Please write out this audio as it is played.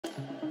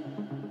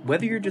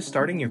Whether you're just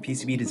starting your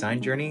PCB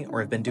design journey or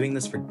have been doing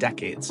this for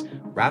decades,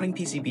 routing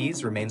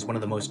PCBs remains one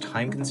of the most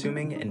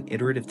time-consuming and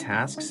iterative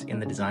tasks in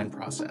the design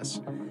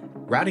process.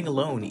 Routing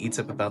alone eats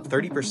up about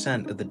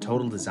 30% of the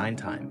total design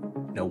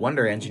time. No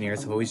wonder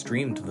engineers have always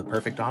dreamed of the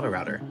perfect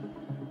autorouter.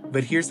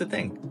 But here's the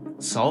thing,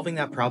 solving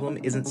that problem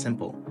isn't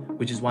simple,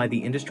 which is why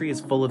the industry is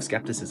full of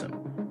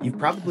skepticism. You've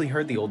probably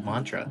heard the old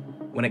mantra,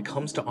 when it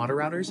comes to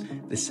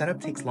autorouters, the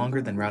setup takes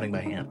longer than routing by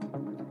hand.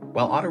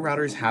 While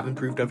autorouters have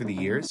improved over the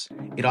years,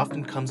 it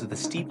often comes with a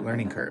steep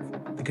learning curve.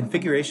 The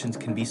configurations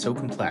can be so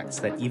complex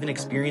that even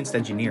experienced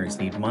engineers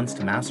need months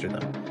to master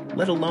them,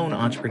 let alone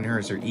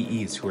entrepreneurs or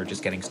EEs who are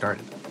just getting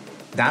started.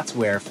 That's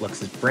where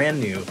Flux's brand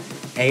new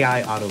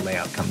AI Auto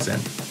Layout comes in.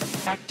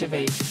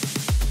 Activate.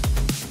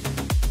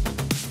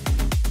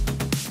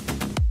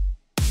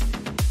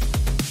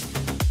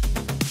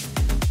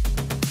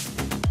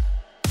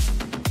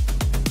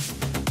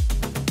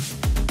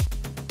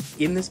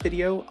 In this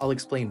video, I'll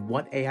explain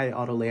what AI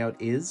Auto Layout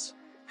is,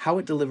 how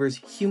it delivers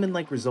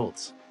human-like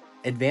results,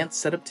 advanced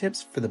setup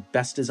tips for the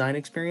best design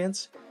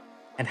experience,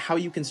 and how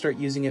you can start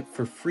using it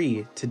for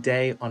free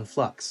today on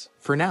Flux.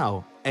 For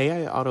now,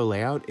 AI Auto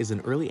Layout is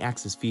an early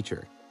access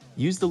feature.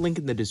 Use the link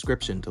in the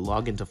description to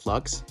log into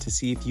Flux to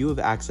see if you have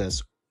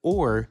access,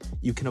 or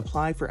you can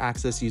apply for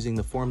access using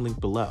the form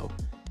link below.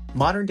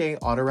 Modern-day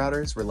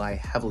autorouters rely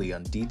heavily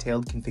on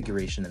detailed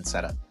configuration and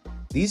setup.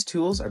 These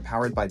tools are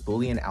powered by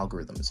Boolean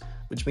algorithms,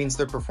 which means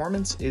their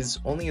performance is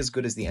only as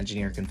good as the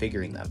engineer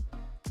configuring them.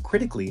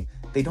 Critically,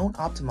 they don't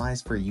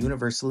optimize for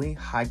universally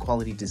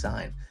high-quality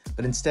design,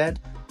 but instead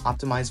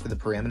optimize for the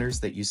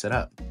parameters that you set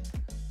up.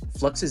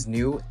 Flux's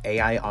new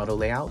AI Auto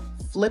Layout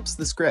flips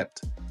the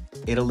script.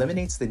 It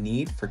eliminates the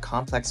need for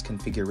complex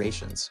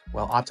configurations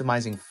while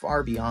optimizing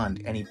far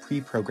beyond any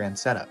pre-programmed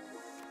setup.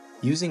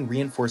 Using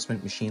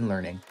reinforcement machine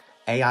learning,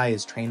 AI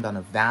is trained on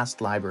a vast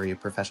library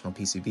of professional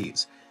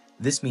PCBs.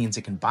 This means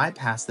it can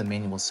bypass the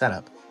manual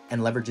setup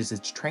and leverages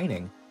its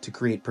training to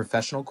create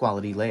professional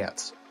quality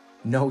layouts.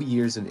 No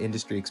years of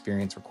industry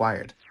experience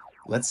required.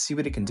 Let's see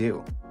what it can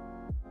do.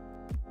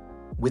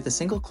 With a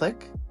single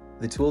click,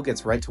 the tool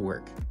gets right to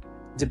work.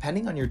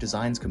 Depending on your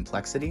design's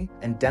complexity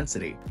and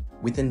density,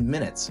 within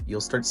minutes,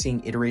 you'll start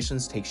seeing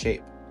iterations take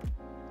shape.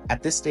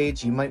 At this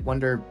stage, you might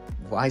wonder,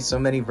 why so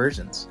many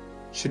versions?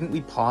 Shouldn't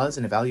we pause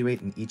and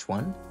evaluate in each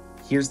one?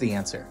 Here's the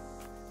answer.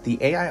 The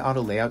AI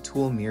Auto Layout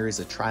tool mirrors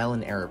a trial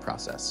and error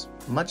process,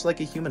 much like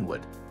a human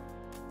would.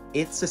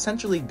 It's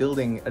essentially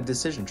building a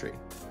decision tree.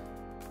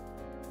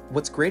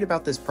 What's great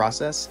about this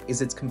process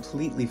is it's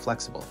completely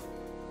flexible.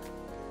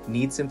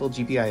 Need simple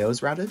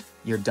GPIOs routed?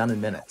 You're done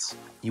in minutes.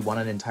 You want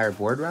an entire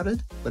board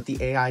routed? Let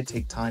the AI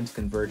take time to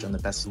converge on the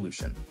best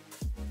solution.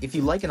 If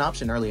you like an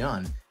option early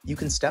on, you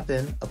can step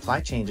in,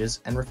 apply changes,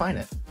 and refine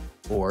it.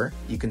 Or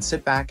you can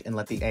sit back and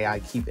let the AI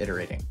keep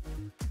iterating.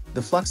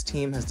 The Flux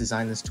team has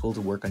designed this tool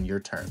to work on your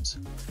terms.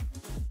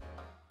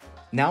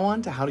 Now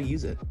on to how to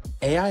use it.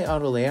 AI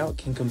Auto Layout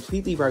can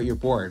completely route your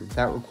board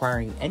without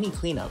requiring any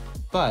cleanup,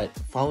 but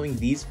following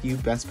these few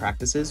best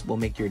practices will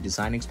make your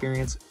design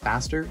experience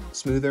faster,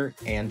 smoother,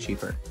 and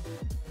cheaper.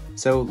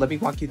 So let me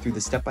walk you through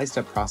the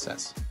step-by-step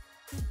process.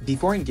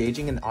 Before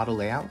engaging in Auto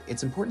Layout,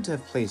 it's important to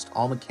have placed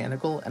all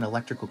mechanical and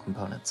electrical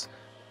components.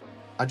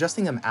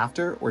 Adjusting them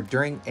after or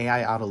during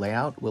AI Auto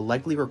Layout will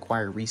likely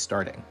require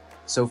restarting.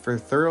 So for a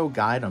thorough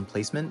guide on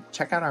placement,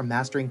 check out our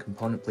Mastering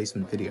Component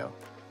Placement video.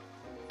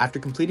 After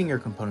completing your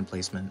component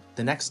placement,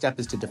 the next step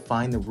is to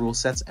define the rule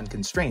sets and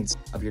constraints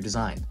of your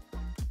design.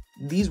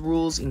 These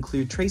rules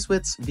include trace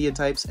widths, via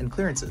types, and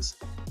clearances.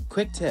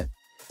 Quick tip,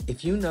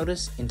 if you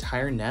notice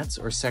entire nets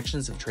or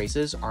sections of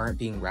traces aren't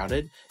being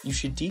routed, you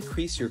should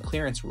decrease your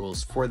clearance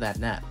rules for that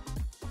net.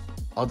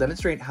 I'll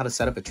demonstrate how to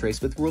set up a trace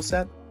width rule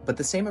set, but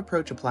the same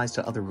approach applies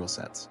to other rule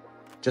sets.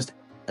 Just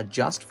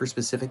adjust for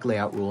specific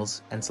layout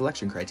rules and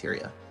selection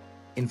criteria.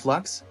 In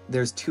Flux,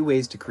 there's two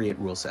ways to create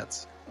rule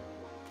sets.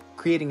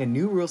 Creating a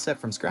new rule set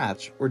from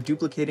scratch, or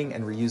duplicating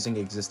and reusing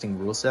existing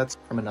rule sets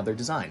from another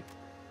design.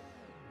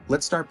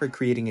 Let's start by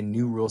creating a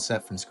new rule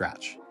set from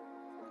scratch.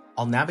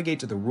 I'll navigate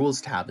to the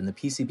Rules tab in the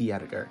PCB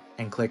editor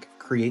and click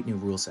Create New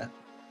Rule Set.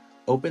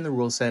 Open the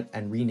rule set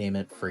and rename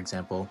it, for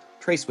example,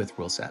 Trace Width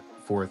Rule Set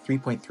for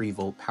 3.3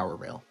 volt power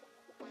rail.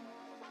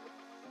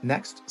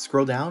 Next,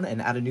 scroll down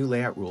and add a new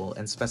layout rule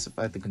and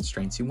specify the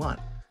constraints you want,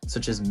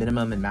 such as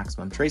minimum and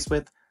maximum trace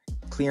width,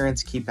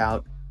 clearance, keep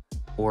out,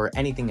 or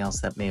anything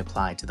else that may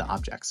apply to the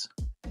objects.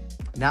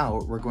 Now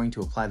we're going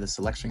to apply the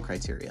selection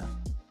criteria.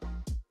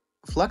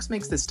 Flux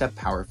makes this step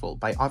powerful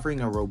by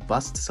offering a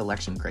robust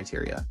selection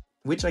criteria,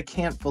 which I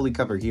can't fully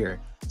cover here,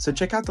 so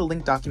check out the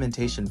linked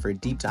documentation for a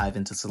deep dive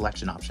into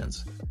selection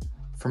options.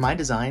 For my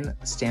design,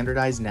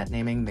 standardized net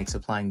naming makes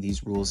applying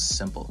these rules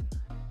simple.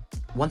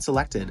 Once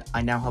selected,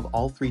 I now have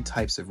all three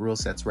types of rule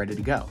sets ready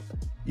to go.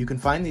 You can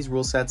find these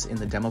rule sets in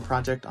the demo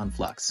project on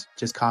Flux.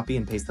 Just copy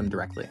and paste them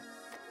directly.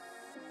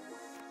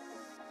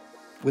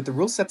 With the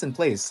rule sets in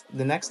place,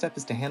 the next step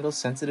is to handle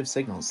sensitive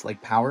signals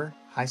like power,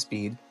 high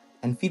speed,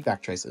 and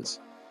feedback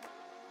traces.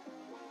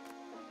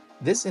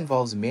 This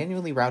involves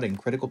manually routing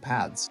critical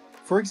paths.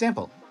 For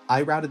example,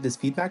 I routed this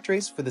feedback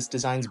trace for this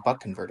design's buck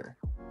converter.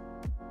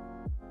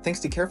 Thanks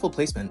to careful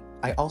placement,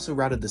 I also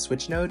routed the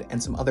switch node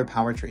and some other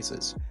power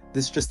traces.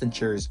 This just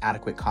ensures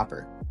adequate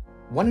copper.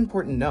 One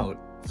important note,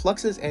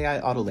 Flux's AI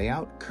Auto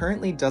Layout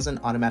currently doesn't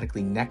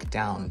automatically neck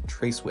down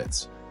trace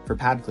widths for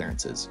pad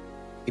clearances.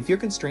 If your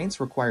constraints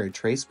require a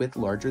trace width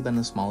larger than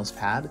the smallest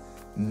pad,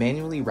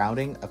 manually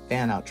routing a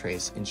fan-out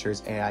trace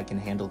ensures AI can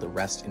handle the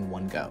rest in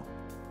one go.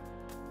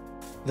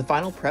 The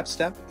final prep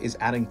step is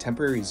adding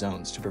temporary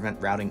zones to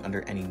prevent routing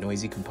under any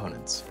noisy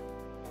components.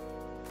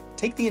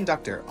 Take the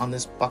inductor on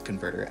this buck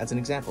converter as an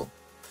example.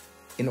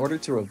 In order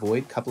to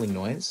avoid coupling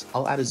noise,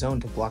 I'll add a zone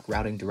to block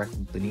routing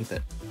directly beneath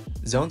it.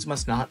 Zones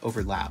must not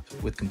overlap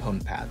with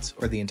component pads,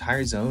 or the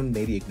entire zone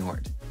may be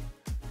ignored.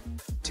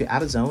 To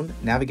add a zone,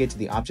 navigate to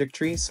the object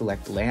tree,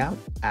 select Layout,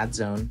 Add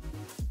Zone,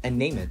 and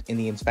name it in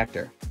the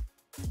inspector.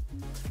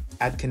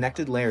 Add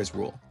Connected Layers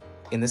rule,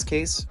 in this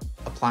case,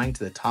 applying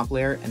to the top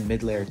layer and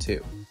mid layer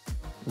too.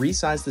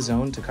 Resize the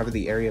zone to cover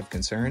the area of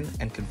concern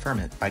and confirm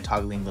it by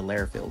toggling the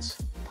layer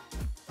fills.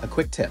 A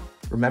quick tip,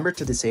 remember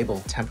to disable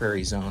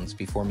temporary zones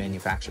before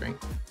manufacturing,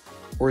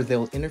 or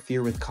they'll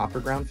interfere with copper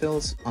ground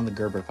fills on the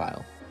Gerber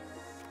file.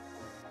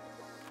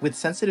 With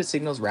sensitive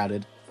signals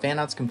routed,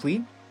 fanouts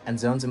complete, and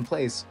zones in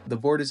place, the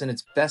board is in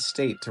its best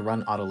state to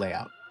run Auto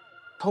Layout.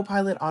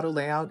 Copilot Auto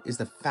Layout is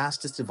the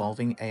fastest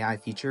evolving AI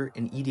feature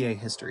in EDA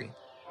history.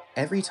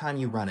 Every time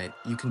you run it,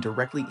 you can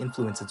directly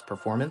influence its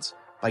performance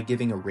by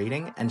giving a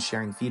rating and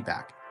sharing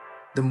feedback.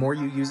 The more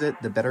you use it,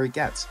 the better it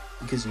gets,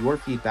 because your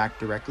feedback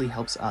directly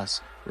helps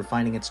us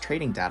refining its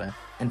training data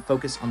and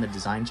focus on the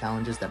design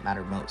challenges that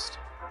matter most.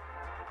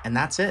 And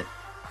that's it.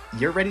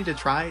 You're ready to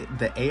try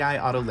the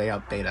AI Auto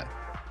Layout beta.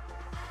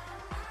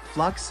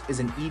 Flux is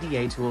an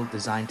EDA tool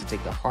designed to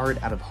take the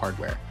hard out of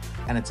hardware,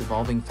 and it's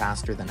evolving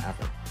faster than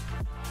ever.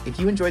 If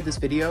you enjoyed this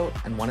video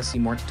and want to see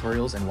more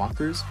tutorials and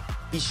walkthroughs,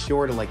 be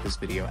sure to like this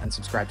video and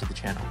subscribe to the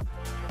channel.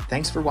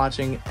 Thanks for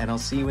watching, and I'll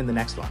see you in the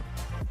next one.